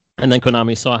 And then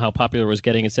Konami saw how popular it was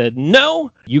getting and said,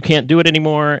 no, you can't do it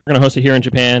anymore. We're going to host it here in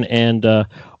Japan, and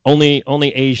only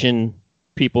Asian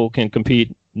people can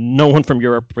compete. No one from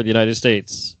Europe or the United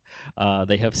States.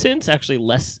 They have since actually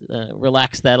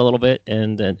relaxed that a little bit,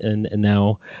 and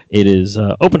now it is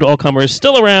open to all comers.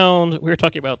 Still around. We're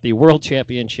talking about the World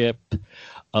Championship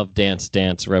of Dance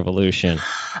Dance Revolution.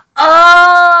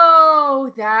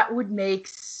 Oh, that would make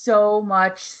so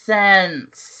much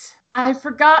sense. I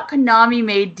forgot Konami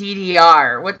made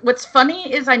DDR. What's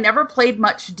funny is I never played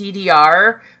much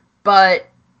DDR, but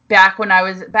back when I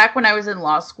was in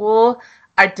law school,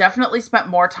 I definitely spent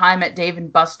more time at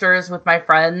Dave & Buster's with my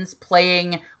friends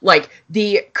playing like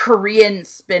the Korean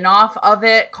spin-off of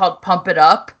it called Pump It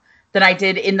Up. than I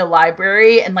did in the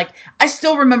library. And like, I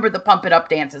still remember the Pump It Up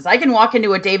dances. I can walk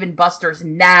into a Dave & Buster's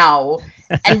now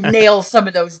and nail some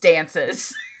of those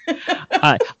dances.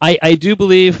 I do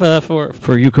believe,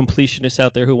 for you completionists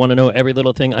out there who want to know every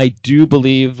little thing, I do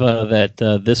believe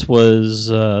that this was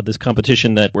this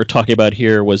competition that we're talking about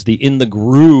here was the In the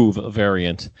Groove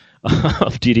variant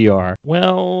of DDR.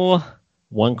 Well,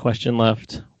 one question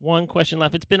left.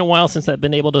 It's been a while since I've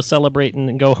been able to celebrate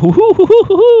and go hoo hoo hoo hoo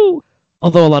hoo.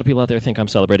 Although a lot of people out there think I'm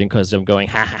celebrating because I'm going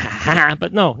ha ha ha ha.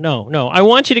 But no. I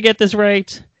want you to get this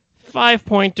right.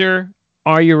 5-pointer.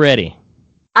 Are you ready?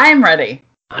 I'm ready.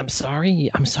 I'm sorry.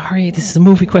 This is a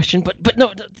movie question, but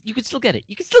no, you can still get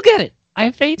it. I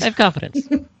have faith. I have confidence.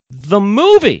 The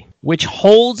movie which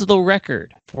holds the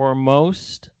record for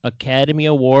most Academy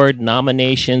Award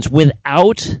nominations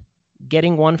without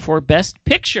getting one for Best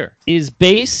Picture is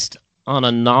based on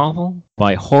a novel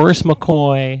by Horace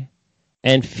McCoy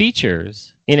and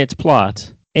features in its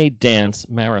plot a dance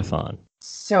marathon.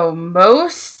 So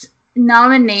most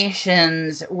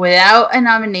nominations without a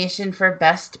nomination for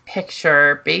Best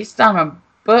Picture based on a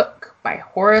book by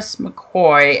Horace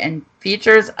McCoy and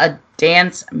features a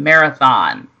dance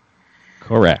marathon.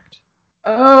 Correct.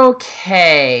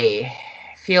 Okay.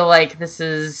 I feel like this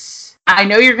is... I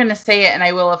know you're going to say it and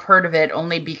I will have heard of it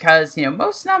only because,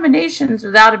 most nominations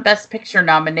without a Best Picture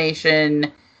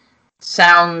nomination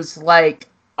sounds like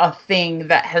a thing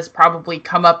that has probably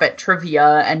come up at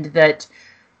trivia and that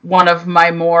one of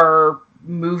my more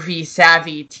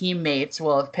movie-savvy teammates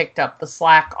will have picked up the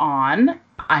slack on.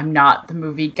 I'm not the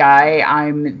movie guy.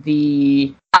 I'm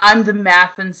the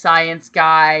math and science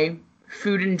guy.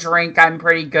 Food and drink I'm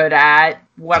pretty good at.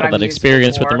 What I'm that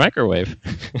experience with the microwave.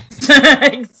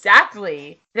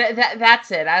 Exactly.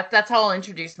 That's it. That's how I'll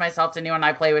introduce myself to anyone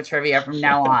I play with trivia from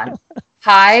now on.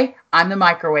 Hi, I'm the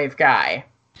microwave guy.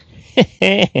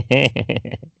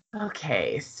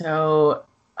 Okay, so...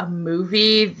 a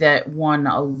movie that won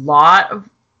a lot of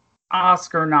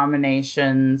Oscar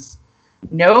nominations,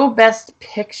 no Best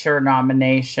Picture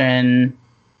nomination,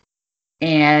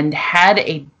 and had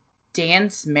a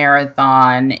dance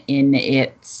marathon in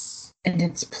its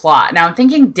plot. Now I'm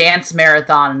thinking dance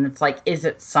marathon, and it's like, is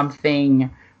it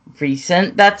something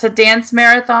recent that's a dance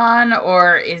marathon,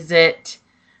 or is it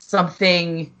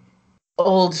something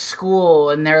old school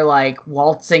and they're like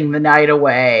waltzing the night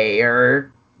away,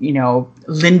 or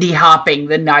Lindy hopping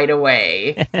the night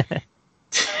away.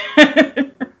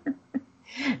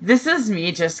 This is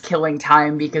me just killing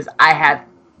time because I have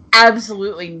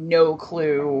absolutely no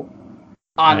clue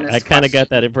on this. I kind of got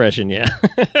that impression, yeah.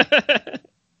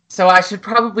 So I should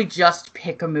probably just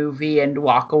pick a movie and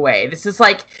walk away. This is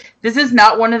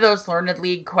not one of those Learned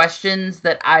League questions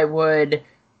that I would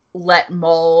let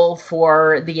mull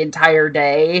for the entire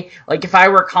day. Like, if I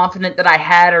were confident that I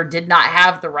had or did not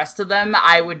have the rest of them,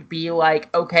 I would be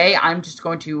like, okay, I'm just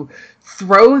going to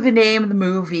throw the name of the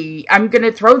movie. I'm going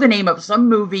to throw the name of some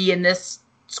movie in this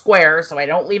square so I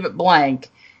don't leave it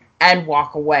blank and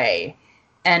walk away.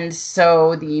 And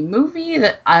so the movie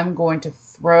that I'm going to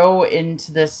throw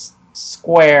into this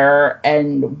square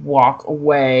and walk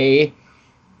away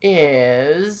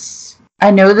is... I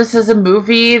know this is a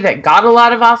movie that got a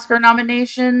lot of Oscar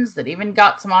nominations, that even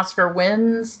got some Oscar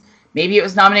wins. Maybe it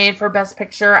was nominated for Best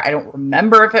Picture. I don't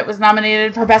remember if it was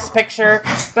nominated for Best Picture,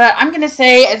 but I'm going to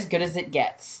say as good as it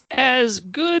gets. As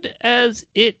good as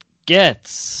it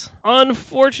gets.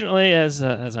 Unfortunately, as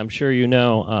I'm sure you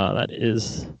know, that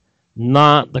is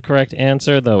not the correct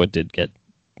answer, though it did get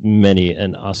many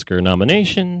an Oscar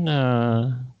nomination.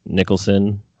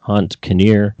 Nicholson, Hunt,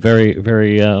 Kinnear, very,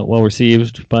 very well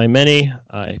received by many.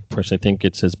 I personally think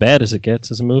it's as bad as it gets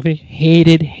as a movie.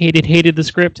 Hated the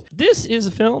script. This is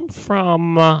a film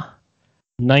from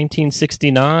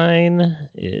 1969.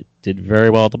 It did very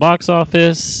well at the box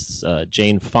office.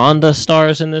 Jane Fonda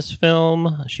stars in this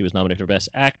film. She was nominated for Best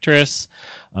Actress.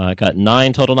 Got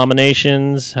 9 total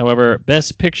nominations. However,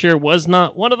 Best Picture was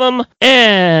not one of them.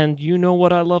 And you know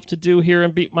what I love to do here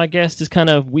and Beat My Guest is kind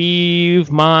of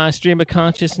weave my stream of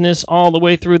consciousness all the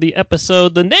way through the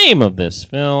episode. The name of this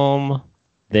film,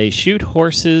 They Shoot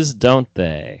Horses, Don't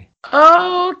They?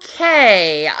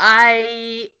 Okay,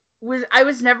 I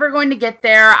was never going to get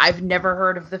there. I've never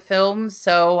heard of the film,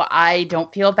 so I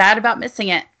don't feel bad about missing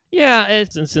it. Yeah,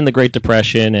 it's in the Great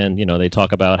Depression, and they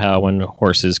talk about how when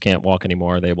horses can't walk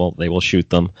anymore, they will shoot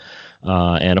them.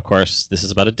 And of course, this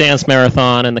is about a dance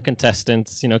marathon, and the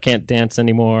contestants, can't dance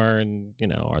anymore, and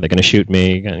are they going to shoot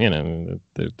me?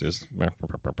 There's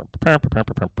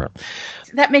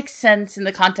that makes sense in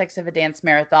the context of a dance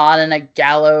marathon in a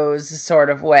gallows sort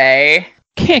of way.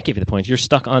 Can't give you the points. You're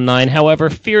stuck on 9. However,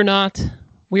 fear not,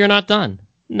 we are not done.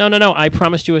 No. I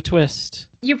promised you a twist.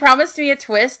 You promised me a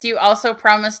twist. You also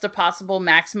promised a possible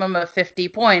maximum of 50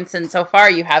 points, and so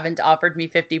far you haven't offered me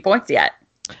 50 points yet.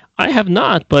 I have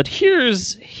not, but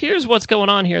here's what's going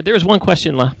on here. There's one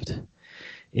question left.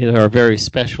 It's our very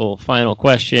special final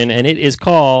question, and it is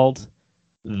called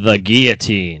the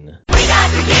guillotine. We got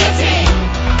the guillotine.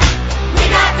 We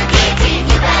got the guillotine.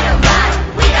 You better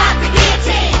run. We got the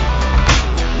guillotine.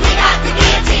 We got the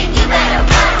guillotine. You better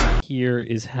run. Here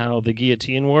is how the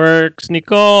guillotine works.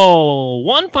 Nicole,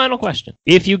 one final question.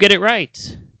 If you get it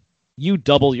right, you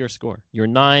double your score. Your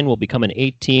 9 will become an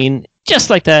 18. Just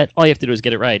like that, all you have to do is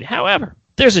get it right. However,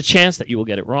 there's a chance that you will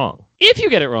get it wrong. If you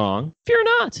get it wrong, fear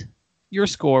not. Your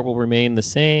score will remain the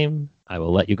same. I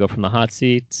will let you go from the hot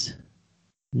seat.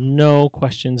 No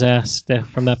questions asked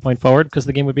from that point forward because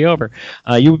the game would be over.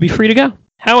 You would be free to go.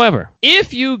 However,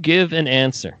 if you give an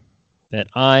answer that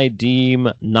I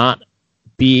deem not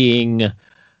being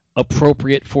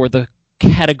appropriate for the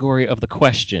category of the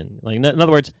question, like in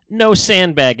other words, no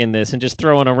sandbag in this and just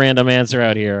throwing a random answer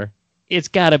out here, it's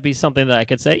got to be something that I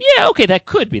could say, yeah, okay, that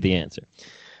could be the answer.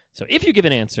 So if you give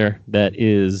an answer that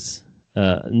is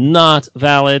not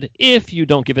valid, if you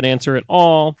don't give an answer at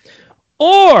all,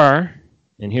 or,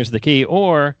 and here's the key,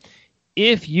 or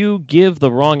if you give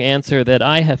the wrong answer that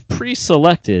I have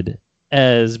pre-selected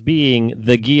as being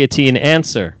the guillotine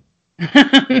answer,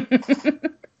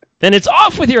 then it's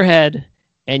off with your head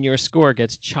and your score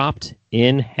gets chopped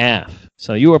in half.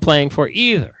 So you are playing for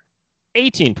either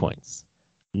 18 points,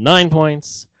 9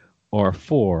 points, or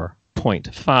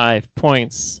 4.5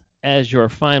 points as your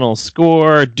final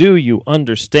score. Do you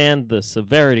understand the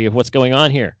severity of what's going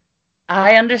on here?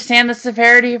 I understand the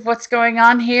severity of what's going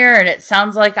on here, and it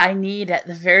sounds like I need, at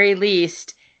the very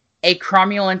least, a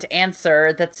cromulent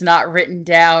answer that's not written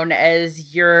down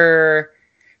as your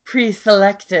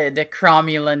pre-selected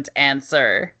cromulent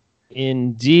answer.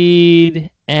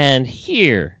 Indeed. And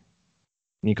here,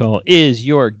 Nicole, is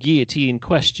your guillotine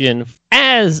question.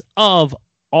 As of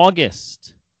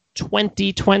August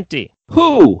 2020,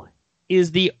 who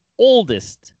is the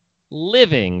oldest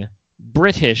living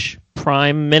British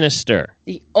Prime Minister?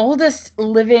 The oldest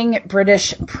living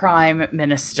British Prime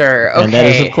Minister. Okay. And that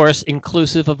is, of course,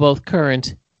 inclusive of both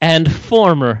current and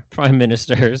former prime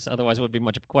ministers. Otherwise, it would be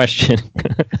much of a question.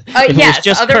 If yes, it was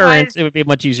just otherwise, current, it would be a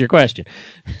much easier question.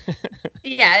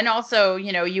 Yeah, and also,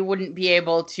 you wouldn't be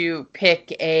able to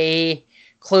pick a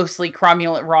closely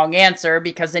cromulent wrong answer,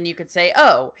 because then you could say,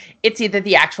 oh, it's either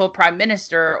the actual prime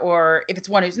minister, or if it's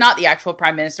one who's not the actual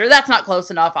prime minister, that's not close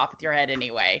enough off with your head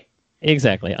anyway.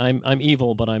 Exactly. I'm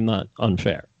evil, but I'm not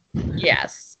unfair.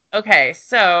 Yes. Okay,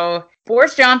 so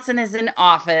Boris Johnson is in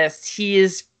office. He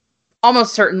is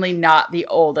almost certainly not the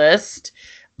oldest.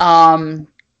 Gordon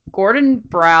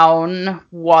Brown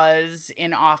was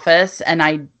in office, and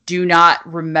I do not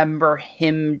remember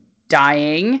him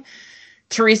dying.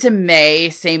 Theresa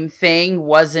May, same thing,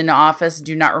 was in office.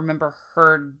 Do not remember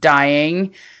her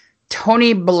dying.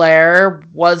 Tony Blair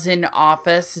was in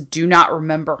office. Do not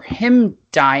remember him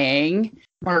dying.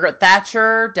 Margaret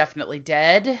Thatcher, definitely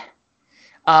dead.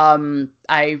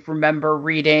 I remember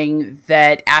reading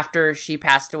that after she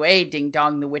passed away, Ding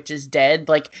Dong the Witch is Dead,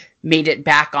 made it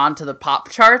back onto the pop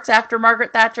charts after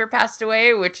Margaret Thatcher passed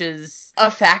away, which is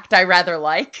a fact I rather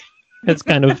like. It's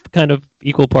kind of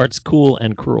equal parts cool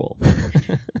and cruel.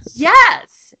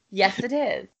 Yes, it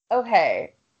is.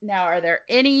 Okay, now are there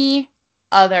any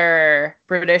other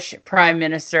British prime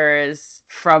ministers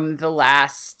from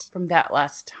that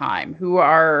last time who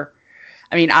are?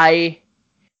 I mean, I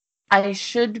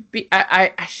should be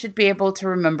able to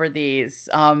remember these.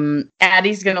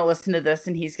 Addie's gonna listen to this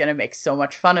and he's gonna make so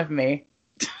much fun of me.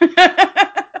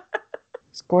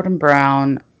 It's Gordon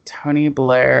Brown, Tony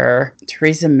Blair,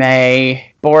 Theresa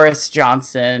May, Boris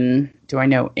Johnson. Do I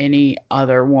know any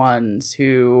other ones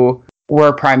who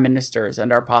were prime ministers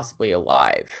and are possibly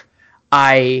alive?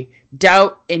 I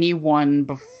doubt anyone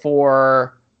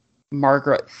before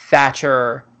Margaret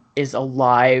Thatcher is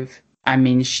alive. I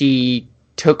mean, she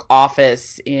took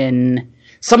office in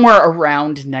somewhere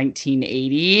around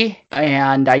 1980,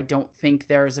 and I don't think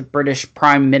there's a British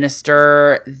prime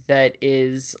minister that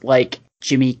is like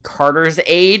Jimmy Carter's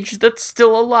age that's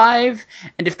still alive,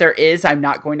 and if there is, I'm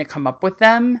not going to come up with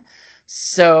them.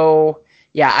 So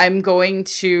yeah, I'm going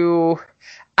to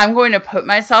put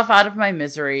myself out of my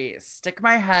misery, stick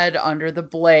my head under the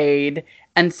blade,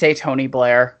 and say Tony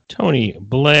Blair. Tony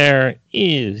Blair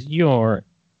is your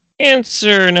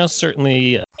answer. Now,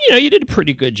 certainly, you did a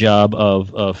pretty good job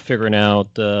of figuring out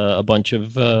a bunch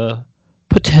of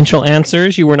potential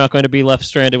answers. You were not going to be left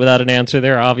stranded without an answer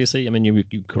there, obviously. I mean, you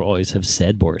could always have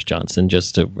said Boris Johnson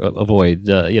just to avoid,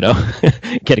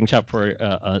 getting chopped for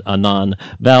a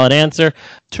non-valid answer.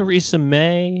 Theresa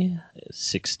May,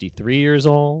 63 years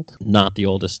old, not the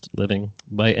oldest living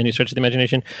by any stretch of the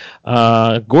imagination.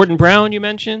 Gordon Brown, you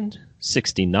mentioned,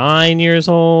 69 years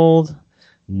old,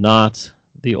 not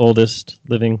the oldest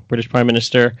living British Prime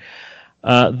Minister.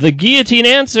 The guillotine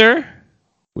answer,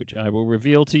 which I will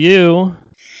reveal to you.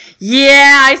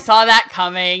 Yeah, I saw that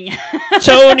coming.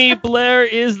 Tony Blair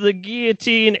is the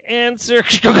guillotine answer.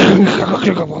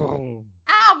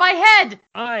 Ow, my head!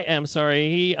 I am sorry.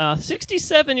 He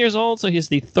 67 years old, so he's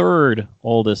the third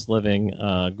oldest living.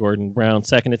 Gordon Brown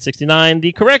second at 69.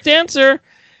 The correct answer,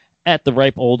 at the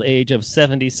ripe old age of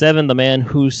 77, the man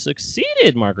who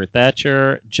succeeded Margaret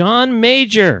Thatcher, John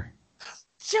Major.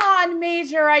 John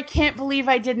Major, I can't believe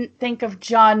I didn't think of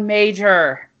John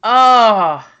Major.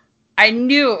 Oh, I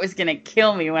knew it was going to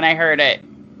kill me when I heard it.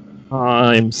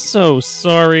 I'm so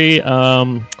sorry.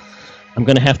 I'm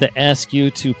going to have to ask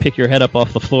you to pick your head up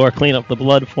off the floor, clean up the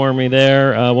blood for me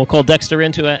there. We'll call Dexter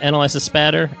in to analyze the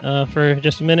spatter for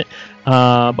just a minute.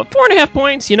 But 4.5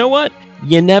 points, you know what?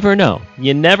 You never know.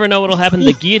 You never know what'll happen.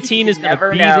 The guillotine is going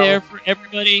to be there for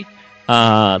everybody.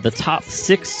 The top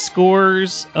 6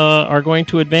 scores are going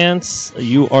to advance.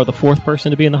 You are the 4th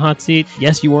person to be in the hot seat.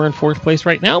 Yes, you are in 4th place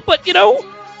right now, but,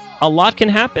 a lot can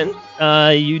happen.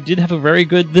 You did have a very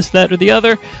good this, that, or the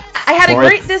other. I had a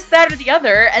great this, that, or the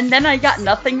other, and then I got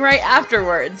nothing right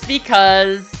afterwards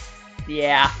because,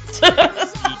 I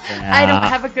don't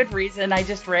have a good reason. I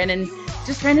just ran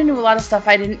into a lot of stuff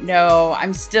I didn't know.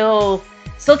 I'm still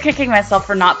kicking myself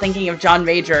for not thinking of John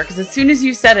Major, because as soon as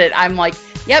you said it, I'm like,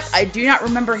 yep, I do not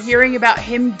remember hearing about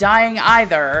him dying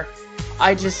either.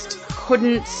 I just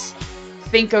couldn't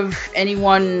think of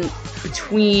anyone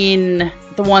between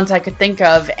the ones I could think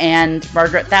of and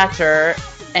Margaret Thatcher,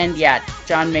 and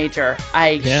John Major.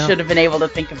 I should have been able to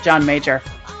think of John Major.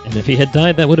 And if he had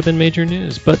died, that would have been major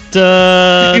news. But,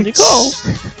 Nicole,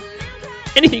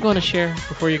 anything you want to share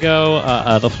before you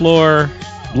go? The floor,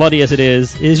 bloody as it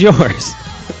is yours.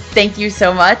 Thank you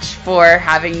so much for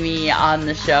having me on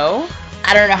the show.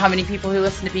 I don't know how many people who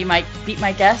listen to Beat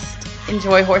My Guest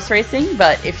enjoy horse racing,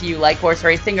 but if you like horse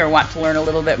racing or want to learn a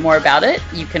little bit more about it,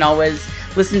 you can always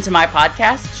listen to my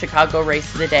podcast, Chicago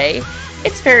Race of the Day.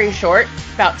 It's very short,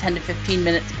 about 10 to 15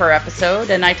 minutes per episode,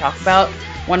 and I talk about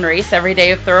one race every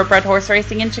day of thoroughbred horse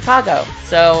racing in Chicago.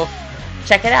 So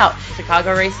check it out,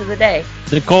 Chicago Race of the Day.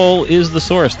 Nicole is the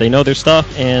source. They know their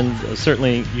stuff, and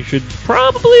certainly you should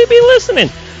probably be listening.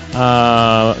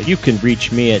 You can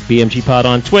reach me at BMG Pod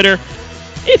on Twitter.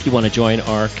 If you want to join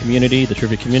our community, the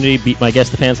trivia community, Beat My Guest,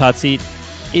 the Fans Hot Seat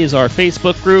is our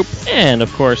Facebook group. And,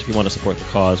 of course, if you want to support the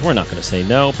cause, we're not going to say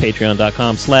no.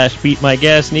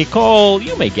 Patreon.com/BeatMyGuest. Nicole,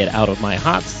 you may get out of my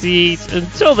hot seat.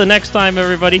 Until the next time,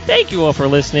 everybody, thank you all for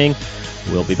listening.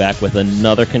 We'll be back with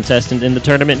another contestant in the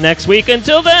tournament next week.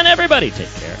 Until then, everybody,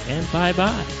 take care and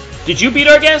bye-bye. Did you beat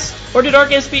our guest, or did our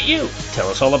guest beat you? Tell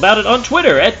us all about it on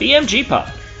Twitter at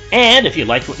BMGPod. And if you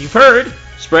liked what you've heard,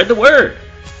 spread the word.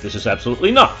 This has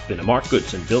absolutely not been a Mark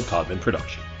Goodson, Bill Todman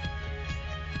production.